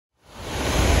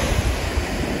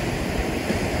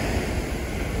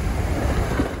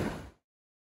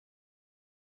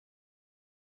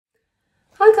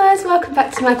guys, welcome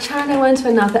back to my channel and to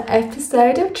another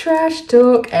episode of Trash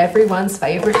Talk, everyone's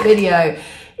favourite video.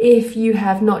 If you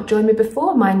have not joined me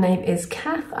before, my name is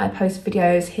Kath. I post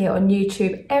videos here on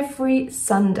YouTube every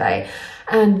Sunday,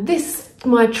 and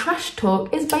my Trash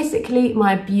Talk is basically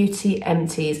my beauty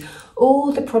empties.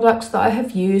 All the products that I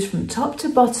have used from top to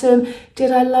bottom.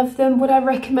 Did I love them? Would I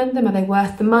recommend them? Are they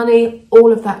worth the money?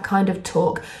 All of that kind of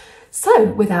talk. So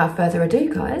without further ado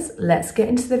guys, let's get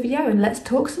into the video and let's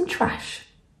talk some trash.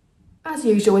 As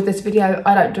usual with this video,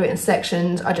 I don't do it in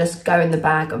sections. I just go in the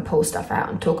bag and pull stuff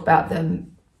out and talk about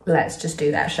them. Let's just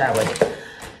do that, shall we?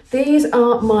 These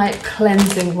are my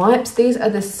cleansing wipes. These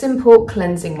are the simple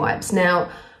cleansing wipes.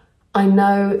 Now, I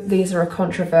know these are a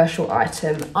controversial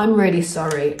item. I'm really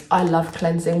sorry. I love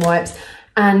cleansing wipes,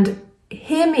 and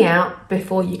hear me out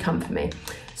before you come for me.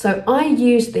 So I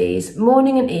use these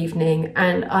morning and evening,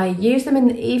 and I use them in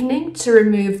the evening to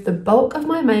remove the bulk of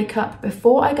my makeup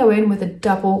before I go in with a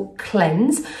double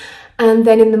cleanse. And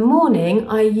then in the morning,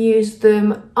 I use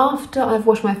them after I've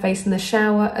washed my face in the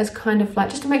shower as kind of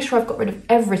like, just to make sure I've got rid of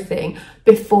everything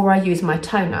before I use my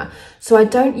toner. So I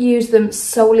don't use them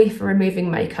solely for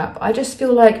removing makeup. I just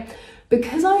feel like,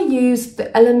 because I use the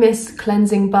Elemis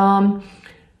cleansing balm,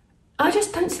 I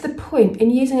just don't see the point in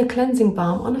using a cleansing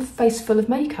balm on a face full of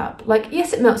makeup. Like,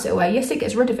 yes, it melts it away. Yes, it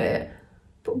gets rid of it.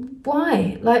 But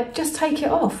why? Like, just take it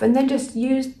off and then just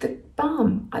use the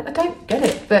balm. I don't get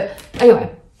it. But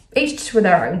anyway, each to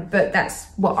their own. But that's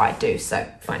what I do, so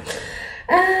fine.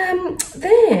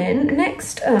 Then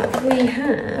next up we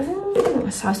have,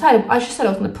 I just said I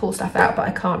was going to pull stuff out, but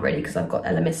I can't really because I've got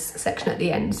Elemis section at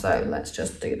the end. So let's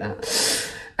just do that.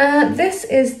 This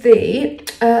is the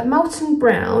Molton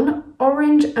Brown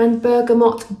Orange and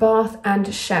Bergamot Bath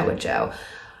and Shower Gel.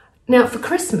 Now for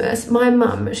Christmas, my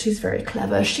mum, she's very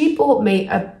clever, she bought me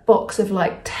a box of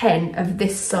like 10 of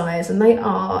this size, and they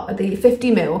are the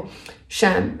 50ml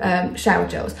shower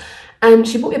gels. And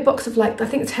she bought me a box of like, I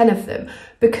think 10 of them,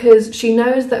 because she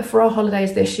knows that for our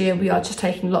holidays this year, we are just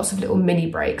taking lots of little mini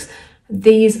breaks.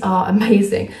 These are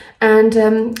amazing.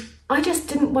 And I just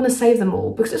didn't want to save them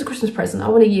all because it's a Christmas present. I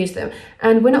want to use them,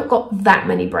 and we're not got that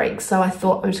many breaks, so I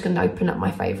thought I'm just going to open up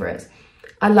my favourites.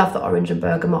 I love the orange and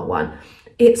bergamot one.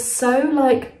 It's so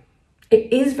like,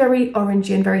 it is very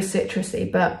orangey and very citrusy,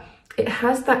 but it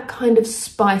has that kind of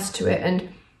spice to it. And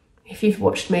if you've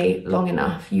watched me long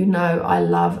enough, you know I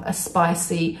love a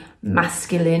spicy,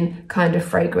 masculine kind of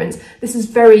fragrance. This is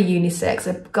very unisex.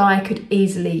 A guy could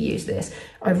easily use this.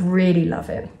 I really love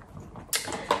it.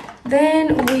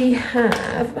 Then we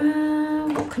have,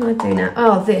 what can I do now?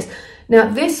 Oh, this. Now,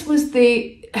 this was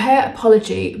the Hair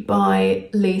Apology by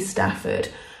Stafford.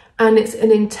 And it's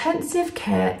an intensive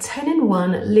care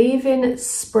 10-in-1 leave-in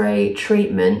spray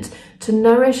treatment to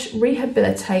nourish,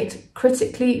 rehabilitate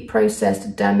critically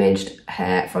processed, damaged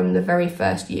hair from the very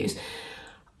first use.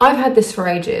 I've had this for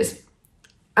ages.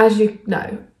 As you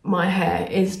know, my hair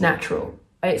is natural.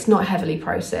 It's not heavily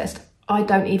processed. I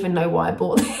don't even know why I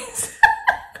bought this.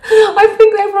 I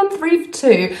think they were on 3 for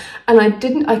 2, and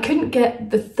I couldn't get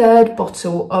the third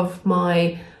bottle of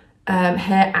my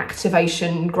hair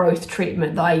activation growth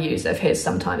treatment that I use of his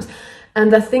sometimes,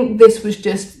 and I think this was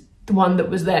just the one that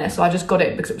was there, so I just got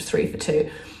it because it was 3 for 2,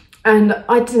 and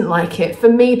I didn't like it. For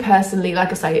me personally,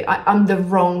 like I say, I'm the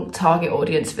wrong target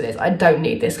audience for this. I don't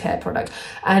need this hair product,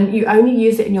 and you only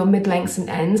use it in your mid-lengths and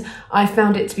ends. I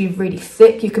found it to be really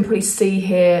thick. You can probably see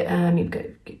here,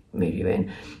 move you in.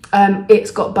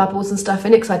 It's got bubbles and stuff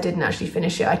in it because I didn't actually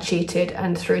finish it. I cheated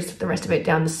and threw the rest of it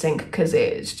down the sink because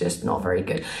it's just not very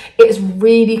good. It's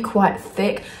really quite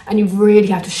thick, and you really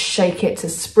have to shake it to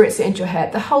spritz it into your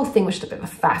hair. The whole thing was just a bit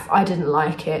of a faff. I didn't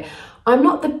like it. I'm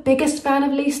not the biggest fan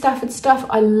of Stafford stuff.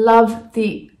 I love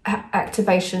the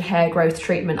activation hair growth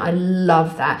treatment. I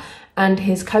love that. And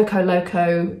his Coco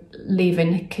Loco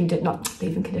leave-in conditioner,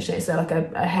 it's like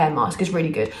a hair mask, is really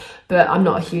good, but I'm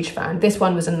not a huge fan. This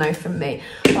one was a no from me.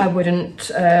 I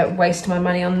wouldn't waste my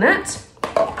money on that.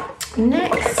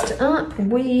 Next up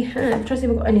we have, I'm trying to see if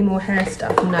we've got any more hair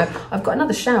stuff. No, I've got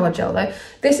another shower gel though.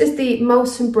 This is the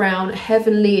Molton Brown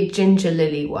Heavenly Ginger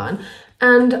Lily one,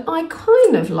 and I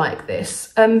kind of like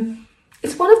this.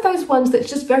 It's one of those ones that's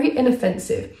just very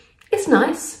inoffensive. It's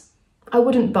nice. I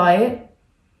wouldn't buy it.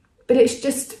 But it's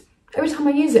just, every time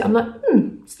I use it, I'm like,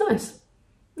 it's nice.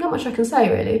 Not much I can say,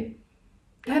 really.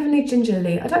 Heavenly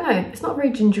Gingerly. I don't know. It's not very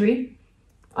gingery.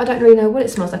 I don't really know what it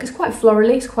smells like. It's quite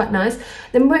florally. It's quite nice.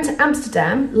 Then we went to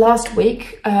Amsterdam last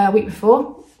week, week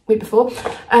before.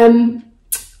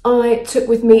 I took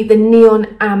with me the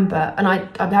Neon Amber. And I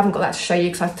haven't got that to show you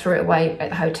because I threw it away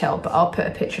at the hotel. But I'll put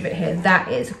a picture of it here. That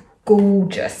is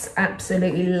gorgeous.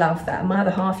 Absolutely love that. My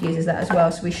other half uses that as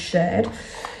well, so we shared.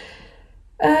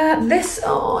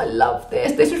 Oh, I love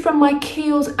this. This is from my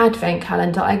Kiehl's advent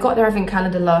calendar. I got their advent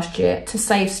calendar last year to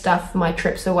save stuff for my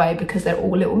trips away because they're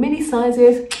all little mini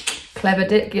sizes. Clever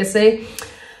Dick, you see.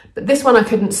 But this one I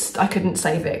couldn't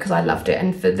save it because I loved it,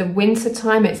 and for the winter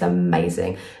time it's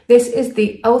amazing. This is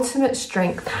the Ultimate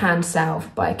Strength Hand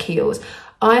Salve by Kiehl's.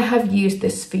 I have used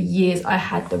this for years. I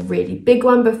had the really big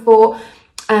one before,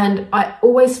 and I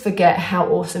always forget how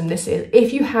awesome this is.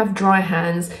 If you have dry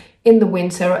hands in the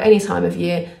winter or any time of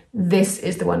year, this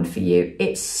is the one for you.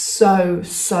 It's so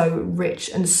rich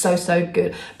and so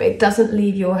good, but it doesn't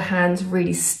leave your hands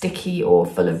really sticky or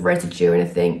full of residue or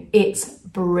anything. It's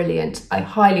brilliant. I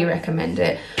highly recommend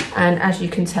it, and as you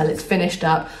can tell, it's finished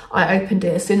up. I opened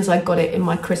it as soon as I got it in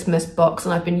my Christmas box,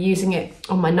 and I've been using it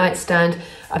on my nightstand.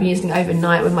 I've been using it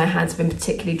overnight when my hands have been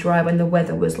particularly dry, when the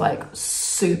weather was like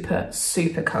super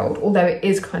cold, although it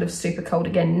is kind of super cold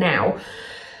again now.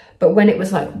 But when it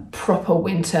was like proper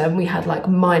winter and we had like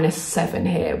 -7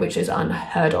 here, which is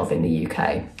unheard of in the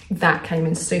UK, that came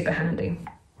in super handy.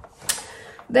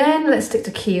 Then let's stick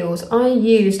to Kiehl's. I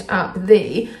used up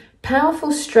the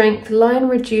Powerful Strength Line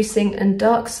Reducing and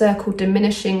Dark Circle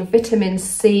Diminishing Vitamin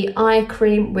C Eye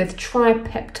Cream with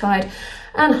Tripeptide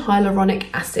and Hyaluronic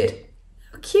Acid.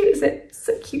 How cute is it?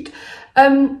 So cute.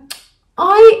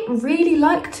 I really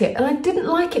liked it, and I didn't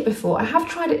like it before. I have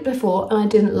tried it before and I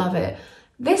didn't love it.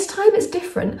 This time it's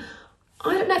different.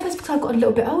 I don't know if that's because I've got a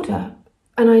little bit older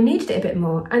and I needed it a bit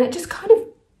more, and it just kind of,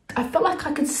 I felt like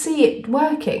I could see it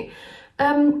working.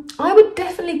 I would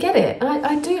definitely get it.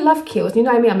 I do love Kiehl's. You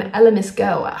know me, I'm an Elemis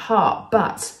girl at heart,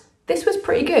 but this was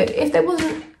pretty good. If there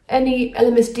wasn't any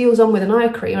Elemis deals on with an eye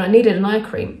cream and I needed an eye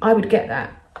cream, I would get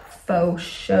that for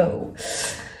sure.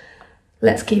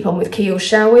 Let's keep on with Kiehl,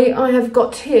 shall we? I have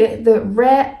got here the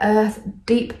Rare Earth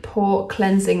Deep Pore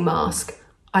Cleansing Mask.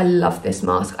 I love this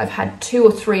mask. I've had 2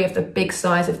 or 3 of the big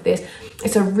size of this.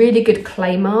 It's a really good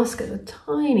clay mask. There's a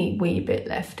tiny wee bit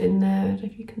left in there. I don't know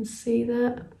if you can see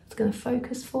that. It's going to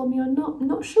focus for me or not, I'm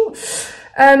not sure.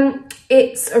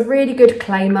 It's a really good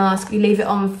clay mask. You leave it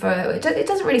on for, it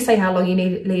doesn't really say how long you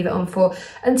need to leave it on for,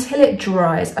 until it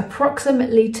dries,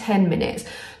 approximately 10 minutes.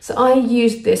 So I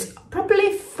used this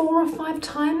probably 4 or 5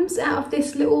 times out of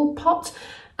this little pot,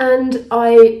 and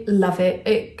I love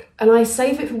it. And I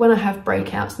save it for when I have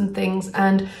breakouts and things,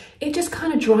 and it just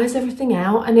kind of dries everything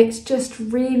out, and it's just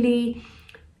really,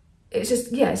 it's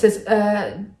just, yeah, it says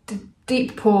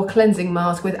Deep Pore Cleansing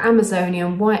Mask with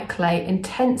Amazonian white clay,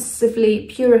 intensively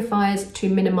purifies to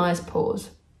minimise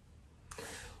pores.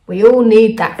 We all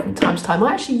need that from time to time.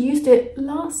 I actually used it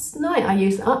last night. I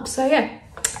used it up, so yeah,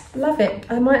 love it.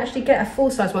 I might actually get a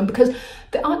full-size one because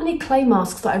there aren't any clay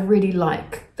masks that I really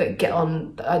like that get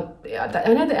on.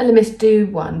 I know that Elemis do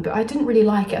one, but I didn't really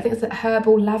like it. I think it's that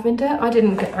herbal lavender. I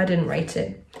didn't rate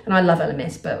it, and I love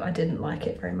Elemis, but I didn't like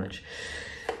it very much.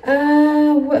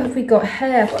 What have we got?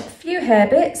 Hair. I've got a few hair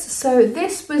bits. So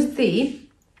this was the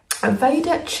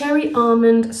Aveda Cherry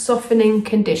Almond Softening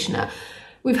Conditioner.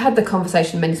 We've had the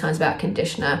conversation many times about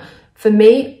conditioner. For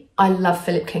me, I love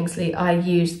Philip Kingsley. I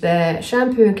use their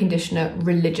shampoo and conditioner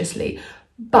religiously,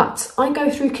 but I go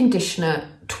through conditioner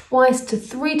 2 to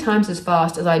 3 times as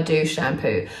fast as I do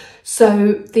shampoo.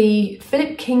 So the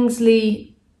Philip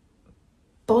Kingsley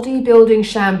bodybuilding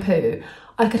shampoo,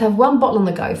 I could have 1 bottle on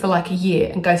the go for like a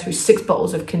year and go through 6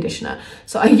 bottles of conditioner.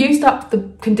 So I used up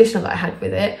the conditioner that I had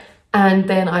with it, and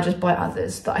then I just buy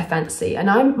others that I fancy.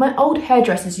 And my old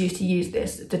hairdressers used to use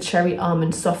this, the Cherry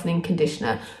Almond Softening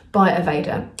Conditioner by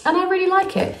Aveda, and I really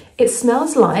like it. It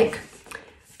smells like,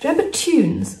 do you remember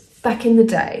Tunes back in the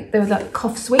day? They were like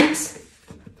cough sweets.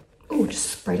 Oh,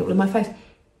 just sprayed it all in my face.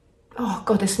 Oh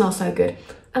God, they smell so good.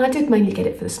 And I did mainly get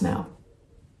it for the smell.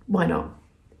 Why not?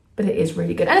 But it is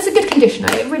really good, and it's a good conditioner.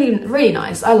 It really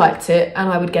nice. I liked it, and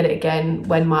I would get it again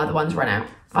when my other ones ran out.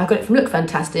 I got it from Look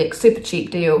Fantastic, super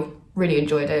cheap deal. Really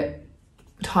enjoyed it.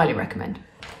 Would highly recommend.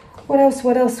 What else?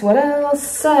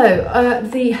 So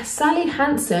the Sally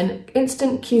Hansen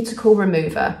Instant Cuticle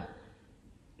Remover.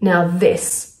 Now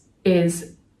this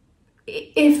is,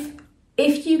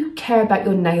 if you care about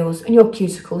your nails and your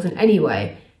cuticles in any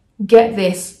way, get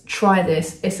this, try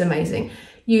this, it's amazing.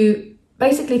 You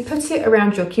basically put it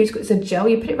around your cuticles, it's a gel,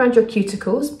 you put it around your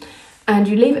cuticles and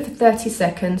you leave it for 30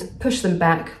 seconds, push them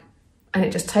back, and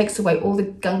it just takes away all the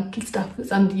gunky stuff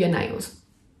that's under your nails.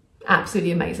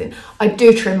 Absolutely amazing. I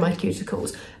do trim my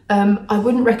cuticles. I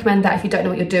wouldn't recommend that if you don't know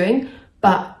what you're doing,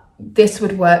 but this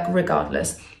would work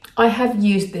regardless. I have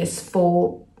used this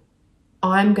for,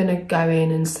 I'm gonna go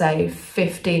in and say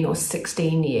 15 or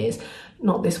 16 years.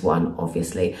 Not this one,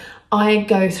 obviously. I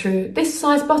go through this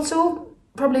size bottle,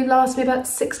 probably lasts me about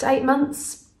 6 to 8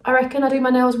 months. I reckon. I do my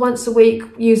nails once a week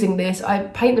using this. I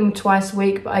paint them twice a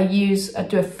week, but I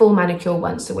do a full manicure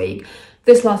once a week.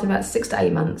 This lasted about 6 to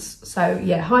 8 months. So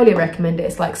yeah, highly recommend it.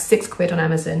 It's like £6 on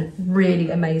Amazon,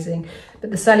 really amazing. But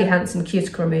the Sally Hansen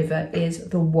cuticle remover is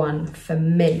the one for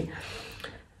me.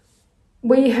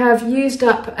 We have used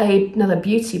up another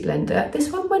beauty blender.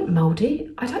 This one went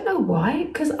mouldy. I don't know why,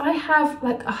 because I have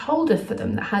like a holder for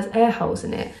them that has air holes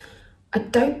in it.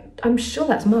 I'm sure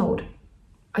that's mould.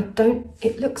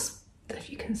 It looks, if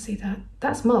you can see that,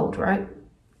 that's mould, right?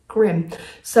 Grim.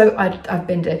 So I've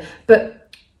binned it, but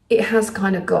it has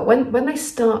kind of got, when they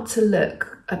start to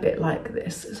look a bit like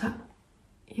this, is that,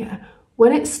 yeah.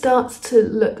 When it starts to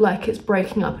look like it's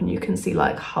breaking up and you can see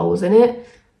like holes in it,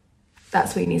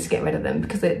 that's when you need to get rid of them,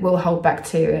 because it will hold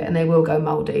bacteria and they will go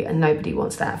mouldy, and nobody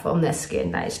wants that on their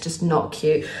skin. That is just not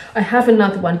cute. I have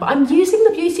another one, but I'm using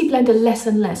the beauty blender less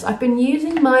and less. I've been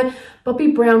using my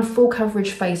Bobbi Brown full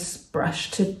coverage face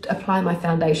brush to apply my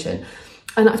foundation.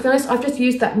 And to be honest, I've just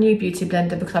used that new beauty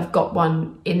blender because I've got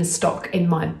one in stock in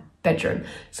my bedroom.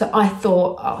 So I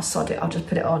thought, oh, sod it, I'll just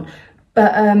put it on.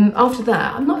 But after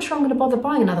that, I'm not sure I'm going to bother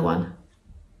buying another one.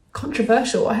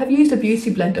 Controversial. I have used a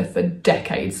beauty blender for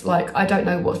decades. Like, I don't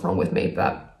know what's wrong with me,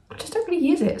 but I just don't really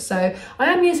use it. So I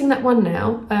am using that one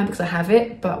now because I have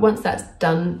it, but once that's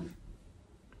done,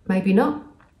 maybe not.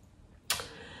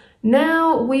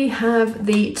 Now we have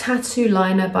the Tattoo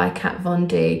Liner by Kat Von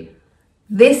D.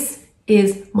 This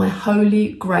is my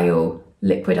holy grail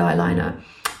liquid eyeliner.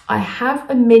 I have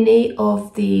a mini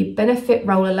of the Benefit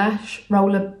roller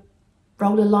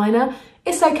liner.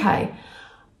 It's okay.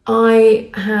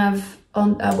 I have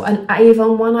an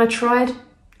Avon one I tried.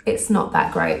 It's not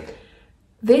that great.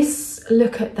 This,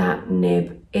 look at that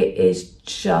nib. It is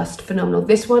just phenomenal.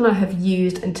 This one I have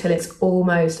used until it's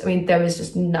almost, I mean, there is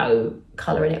just no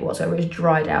colour in it whatsoever. It's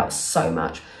dried out so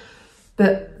much.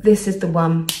 But this is the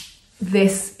one.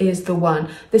 This is the one.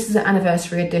 This is an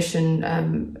anniversary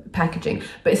edition packaging,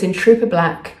 but it's in Trooper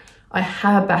Black. I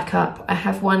have a backup. I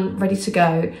have one ready to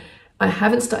go. I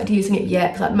haven't started using it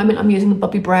yet, because at the moment I'm using the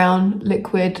Bobbi Brown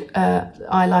liquid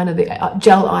eyeliner, the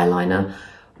gel eyeliner,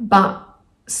 but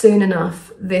soon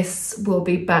enough this will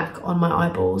be back on my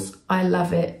eyeballs. I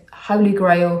love it. Holy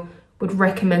grail. Would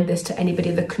recommend this to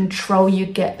anybody. The control you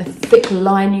get, the thick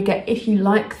line you get, if you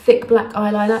like thick black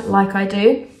eyeliner like I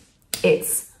do,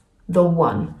 it's the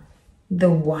one.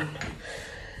 The one.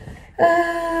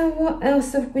 What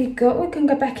else have we got? We can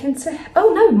go back into,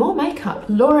 oh no, more makeup.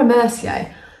 Laura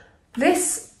Mercier.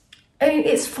 This, I mean,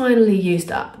 it's finally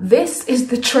used up. This is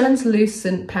the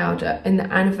translucent powder in the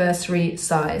anniversary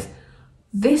size.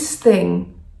 This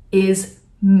thing is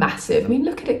massive. I mean,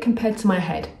 look at it compared to my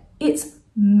head. It's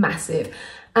massive.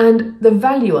 And the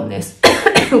value on this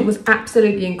was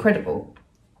absolutely incredible.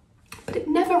 But it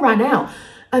never ran out.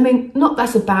 I mean, not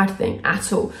that's a bad thing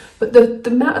at all, but the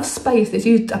amount of space that's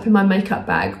used up in my makeup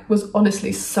bag was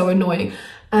honestly so annoying.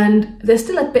 And there's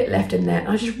still a bit left in there, and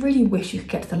I just really wish you could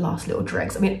get to the last little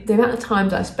dregs. I mean, the amount of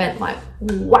times I spent like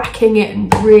whacking it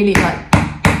and really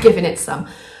like giving it some.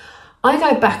 I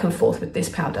go back and forth with this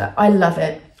powder. I love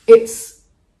it. It's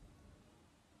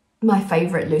my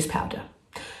favourite loose powder.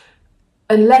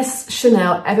 Unless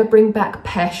Chanel ever bring back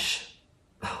Pesh.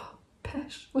 Oh,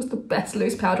 Pesh was the best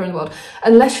loose powder in the world.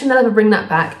 Unless Chanel ever bring that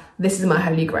back, this is my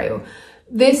holy grail.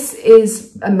 This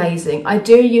is amazing. I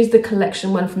do use the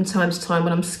collection one from time to time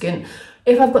when I'm skint.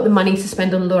 If I've got the money to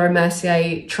spend on Laura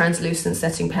Mercier translucent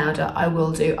setting powder, I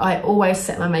will do. I always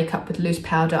set my makeup with loose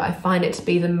powder. I find it to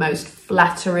be the most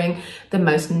flattering, the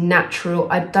most natural.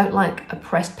 I don't like a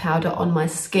pressed powder on my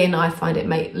skin. I find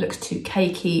it looks too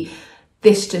cakey.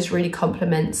 This just really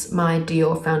complements my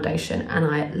Dior foundation and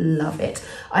I love it.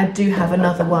 I do have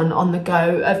another one on the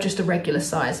go of just a regular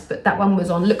size, but that one was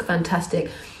on Look Fantastic.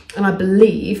 And I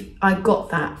believe I got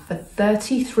that for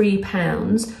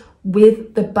 £33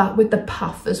 with the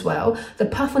puff as well. The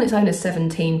puff on its own is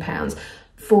 £17.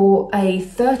 For a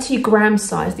 30-gram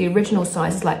size, the original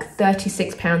size is like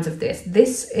 £36 of this.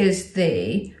 This is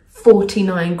the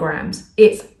 49 grams.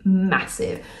 It's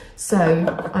massive.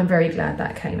 So I'm very glad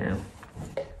that came out.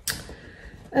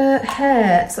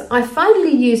 Hair. So I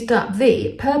finally used up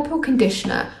the purple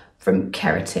conditioner from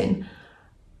Kerotin.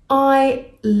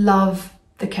 I love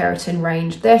the Kerotin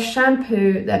range. Their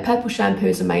shampoo, their purple shampoo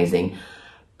is amazing.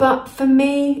 But for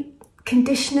me,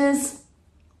 conditioners,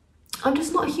 I'm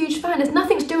just not a huge fan. It's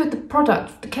nothing to do with the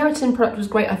product. The Kerotin product was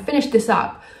great. I finished this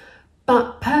up.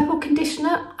 But purple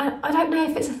conditioner, I don't know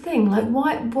if it's a thing. Like,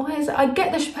 why is it? I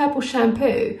get the purple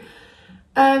shampoo,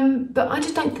 but I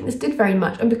just don't think this did very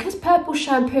much. And because purple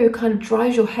shampoo kind of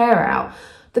dries your hair out,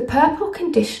 the purple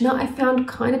conditioner I found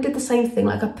kind of did the same thing.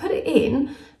 Like, I put it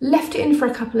in, left it in for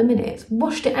a couple of minutes,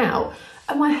 washed it out,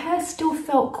 and my hair still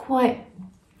felt quite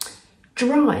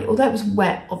dry, although it was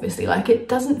wet, obviously. Like, it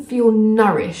doesn't feel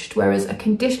nourished, whereas a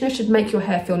conditioner should make your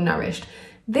hair feel nourished.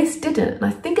 This didn't, and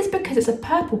I think it's because it's a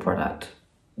purple product.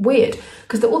 Weird,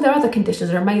 because all their other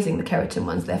conditioners are amazing, the Kerotin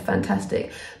ones, they're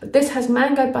fantastic. But this has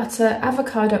mango butter,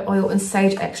 avocado oil and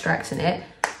sage extract in it,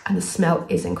 and the smell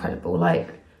is incredible. Like,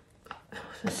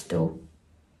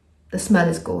 the smell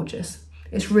is gorgeous.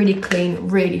 It's really clean,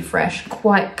 really fresh,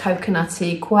 quite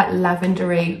coconutty, quite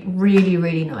lavendery, really,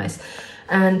 really nice.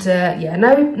 And yeah,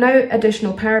 no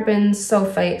additional parabens,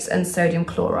 sulfates and sodium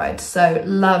chloride. So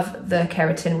love the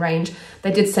Kerotin range.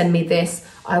 They did send me this.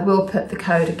 I will put the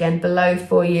code again below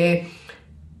for you.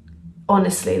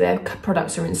 Honestly, their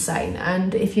products are insane.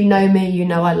 And if you know me, you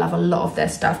know I love a lot of their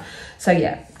stuff. So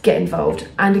yeah, get involved.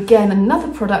 And again,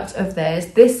 another product of theirs.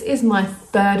 This is my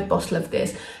third bottle of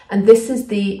this. And this is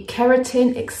the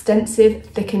Kerotin Extensive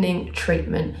Thickening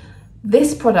Treatment.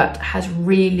 This product has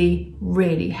really,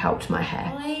 really helped my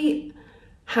hair. I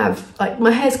have, like, my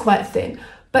hair's quite thin,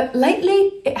 but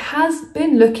lately it has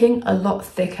been looking a lot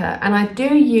thicker, and I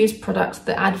do use products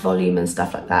that add volume and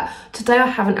stuff like that. Today I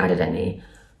haven't added any.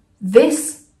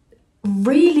 This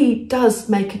really does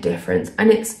make a difference,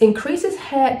 and it increases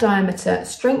hair diameter,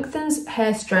 strengthens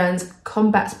hair strands,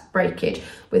 combats breakage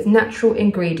with natural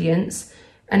ingredients.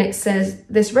 And it says,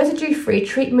 this residue-free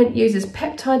treatment uses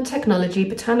peptide technology,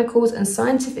 botanicals and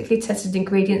scientifically tested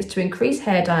ingredients to increase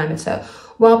hair diameter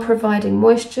while providing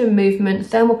moisture, movement,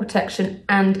 thermal protection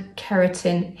and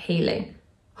keratin healing.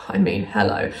 I mean,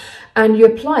 hello. And you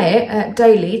apply it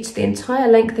daily to the entire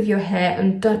length of your hair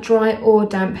and dry or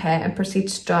damp hair and proceed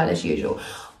to style as usual.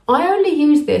 I only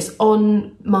use this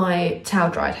on my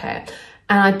towel-dried hair,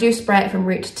 and I do spray it from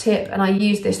root to tip, and I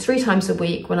use this 3 times a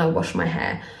week when I wash my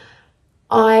hair.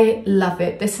 I love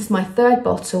it. This is my third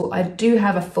bottle. I do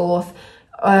have a fourth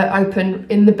open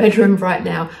in the bedroom right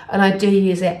now, and I do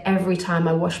use it every time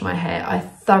I wash my hair. I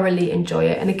thoroughly enjoy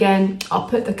it. And again, I'll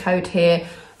put the code here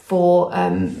for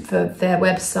their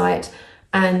website,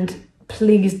 and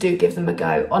please do give them a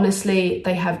go. Honestly,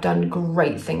 they have done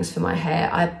great things for my hair.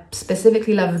 I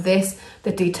specifically love this.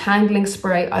 The detangling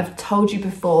spray, I've told you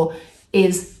before,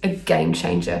 is a game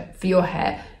changer for your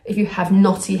hair. If you have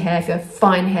knotty hair, if you have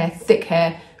fine hair, thick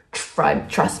hair,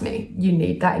 trust me, you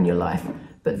need that in your life.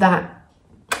 But that,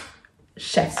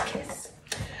 chef's kiss.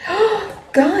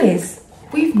 Guys,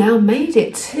 we've now made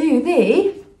it to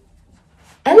the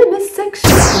LMS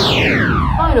section.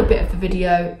 Final bit of the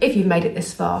video. If you've made it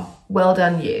this far, well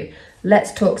done you.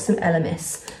 Let's talk some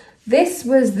LMS. This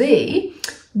was the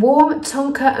Warm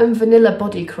Tonka and Vanilla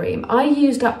Body Cream. I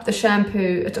used up the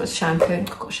shampoo, I've got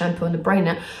shampoo on the brain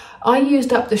now. I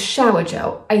used up the shower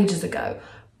gel ages ago,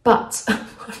 but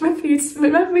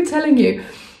remember me telling you,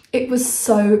 it was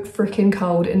so freaking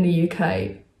cold in the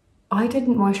UK. I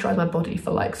didn't moisturize my body for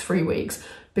like 3 weeks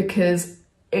because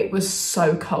it was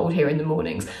so cold here in the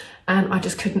mornings, and I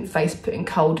just couldn't face putting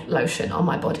cold lotion on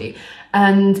my body.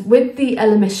 And with the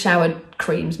LMS shower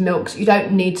creams, milks, you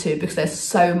don't need to because they're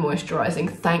so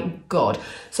moisturizing, thank God.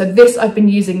 So this I've been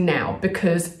using now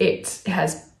because it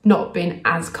has not been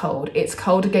as cold. It's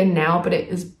cold again now, but it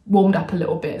is warmed up a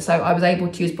little bit, so I was able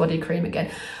to use body cream again.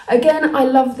 Again, I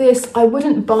love this. I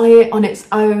wouldn't buy it on its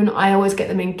own. I always get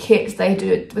them in kits. They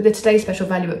do it with the Today Special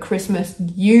Value at Christmas.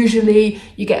 Usually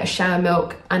you get a shower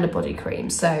milk and a body cream,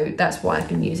 so that's why I've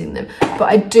been using them. But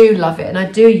I do love it, and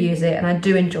I do use it, and I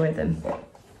do enjoy them.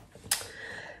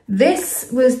 This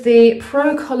was the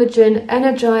Pro Collagen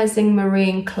Energizing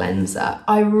Marine Cleanser.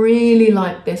 I really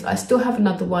like this. I still have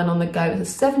another one on the go. It's a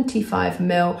 75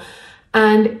 ml,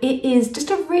 and it is just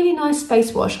a really nice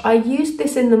face wash. I use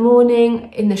this in the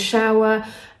morning, in the shower.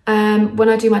 When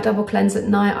I do my double cleanse at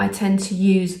night, I tend to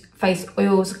use face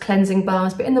oils, cleansing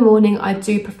balms, but in the morning I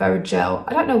do prefer a gel.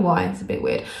 I don't know why, it's a bit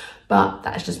weird, but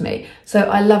that's just me. So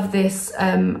I love this.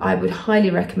 I would highly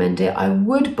recommend it. I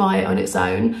would buy it on its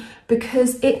own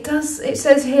because it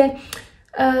says here,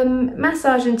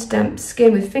 massage into damp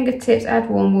skin with fingertips, add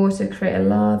warm water, create a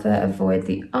lather, avoid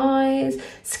the eyes.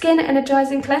 Skin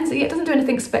energizing cleanser. Yeah, it doesn't do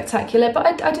anything spectacular,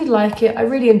 but I did like it. I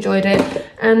really enjoyed it.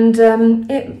 And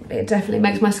it definitely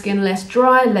makes my skin less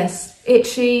dry, less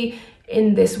itchy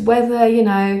in this weather, you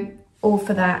know, all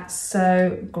for that.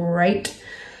 So great.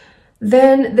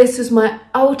 Then this was my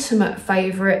ultimate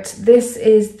favorite. This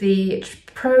is the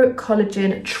Pro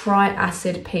Collagen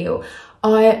Tri-Acid Peel.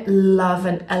 I love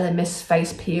an LMS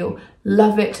face peel.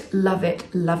 Love it, love it,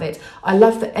 love it. I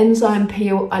love the enzyme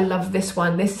peel. I love this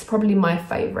one. This is probably my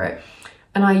favorite.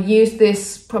 And I use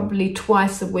this probably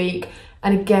twice a week.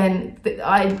 And again,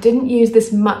 I didn't use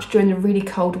this much during the really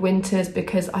cold winters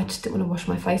because I just didn't want to wash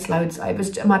my face loads.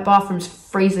 My bathroom's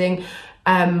freezing.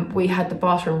 We had the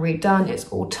bathroom redone. It's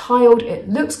all tiled. It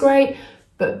looks great,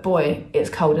 but boy,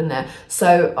 it's cold in there.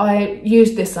 So I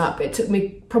used this up. It took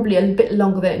me probably a bit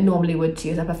longer than it normally would to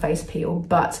use up a face peel,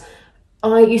 but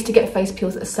I used to get face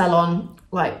peels at the salon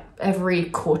like every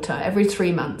quarter, every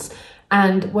 3 months.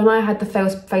 And when I had the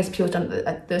face peels done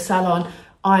at the salon,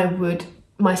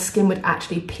 my skin would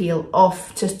actually peel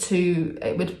off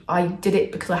I did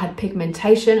it because I had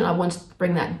pigmentation and I wanted to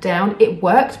bring that down. It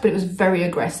worked, but it was very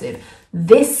aggressive.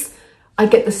 This, I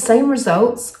get the same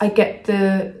results. I get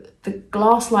the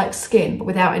glass-like skin, but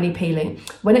without any peeling.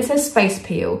 When it says face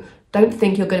peel, don't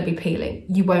think you're going to be peeling.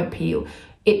 You won't peel.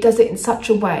 It does it in such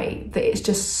a way that it's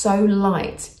just so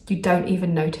light, you don't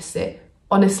even notice it.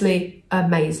 Honestly,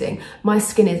 amazing. My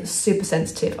skin is super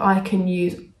sensitive. I can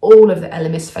use all of the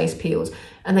Elemis face peels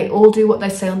and they all do what they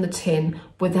say on the tin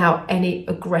without any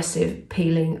aggressive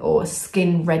peeling or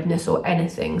skin redness or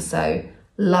anything. So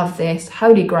love this.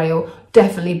 Holy grail,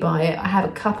 definitely buy it. I have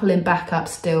a couple in backup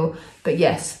still, but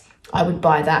yes, I would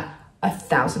buy that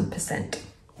 1000%.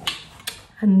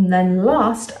 And then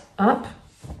last up,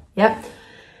 yep,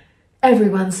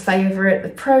 everyone's favourite, the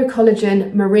Pro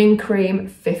Collagen Marine Cream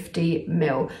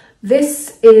 50ml.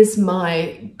 This is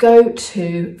my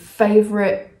go-to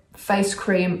favourite face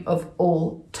cream of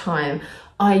all time.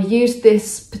 I used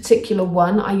this particular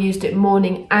one, I used it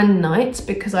morning and night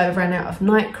because I ran out of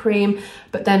night cream,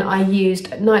 but then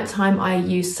at night time I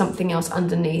used something else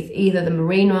underneath, either the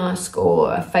marine mask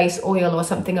or a face oil or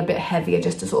something a bit heavier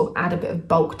just to sort of add a bit of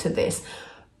bulk to this.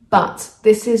 But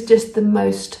this is just the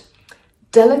most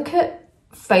delicate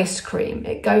face cream.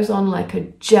 It goes on like a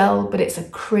gel, but it's a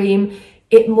cream.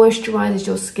 It moisturizes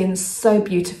your skin so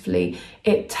beautifully.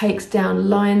 It takes down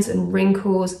lines and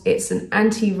wrinkles. It's an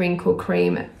anti-wrinkle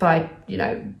cream by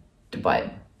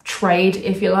trade,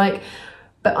 if you like.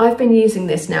 But I've been using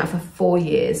this now for 4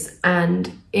 years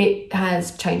and it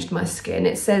has changed my skin.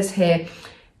 It says here,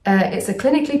 it's a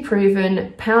clinically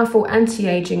proven, powerful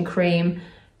anti-aging cream.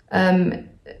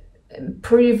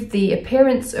 Improve the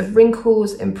appearance of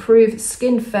wrinkles, improve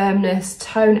skin firmness,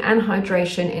 tone and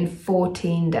hydration in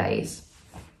 14 days.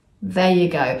 There you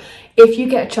go. If you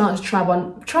get a chance to try it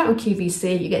on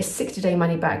QVC, you get a 60-day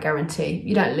money back guarantee.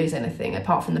 You don't lose anything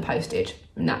apart from the postage,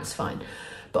 and that's fine.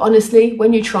 But honestly,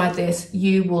 when you try this,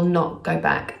 you will not go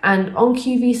back. And on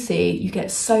QVC, you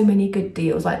get so many good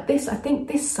deals. Like this, I think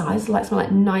this size is like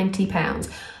something like £90.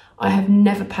 I have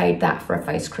never paid that for a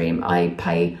face cream. I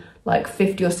pay like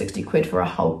 50 or 60 quid for a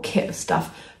whole kit of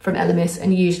stuff from Elemis,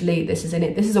 and usually this is in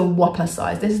it. This is a whopper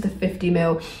size. This is the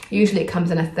 50ml. Usually it comes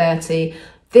in a 30.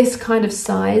 This kind of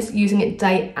size, using it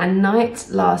day and night,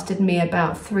 lasted me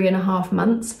about 3.5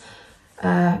 months.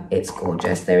 It's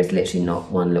gorgeous. There is literally not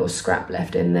one little scrap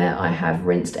left in there. I have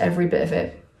rinsed every bit of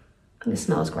it. And it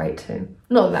smells great too.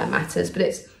 Not that matters, but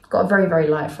it's got a very, very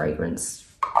light fragrance.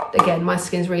 Again, my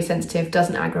skin's really sensitive,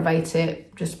 doesn't aggravate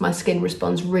it. Just my skin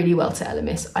responds really well to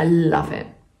Elemis. I love it.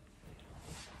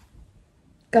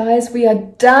 Guys, we are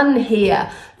done here.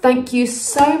 Thank you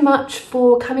so much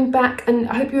for coming back and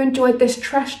I hope you enjoyed this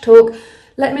trash talk.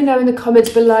 Let me know in the comments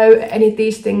below any of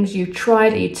these things you've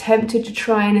tried. Are you tempted to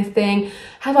try anything?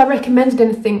 Have I recommended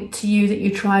anything to you that you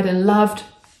tried and loved?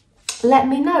 Let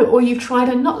me know. Or you've tried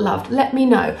and not loved? Let me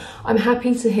know. I'm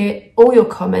happy to hear all your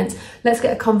comments. Let's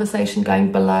get a conversation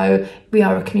going below. We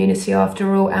are a community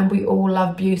after all and we all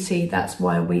love beauty. That's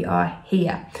why we are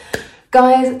here.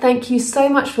 Guys, thank you so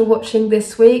much for watching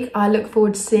this week. I look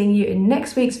forward to seeing you in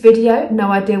next week's video.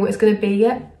 No idea what it's going to be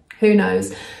yet. Who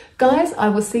knows? Guys, I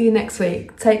will see you next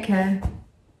week. Take care.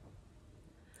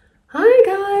 Hi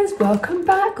guys, welcome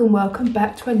back and welcome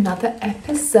back to another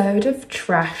episode of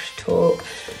Trash Talk.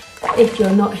 If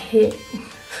you're not here,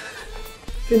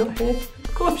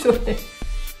 of course you're here.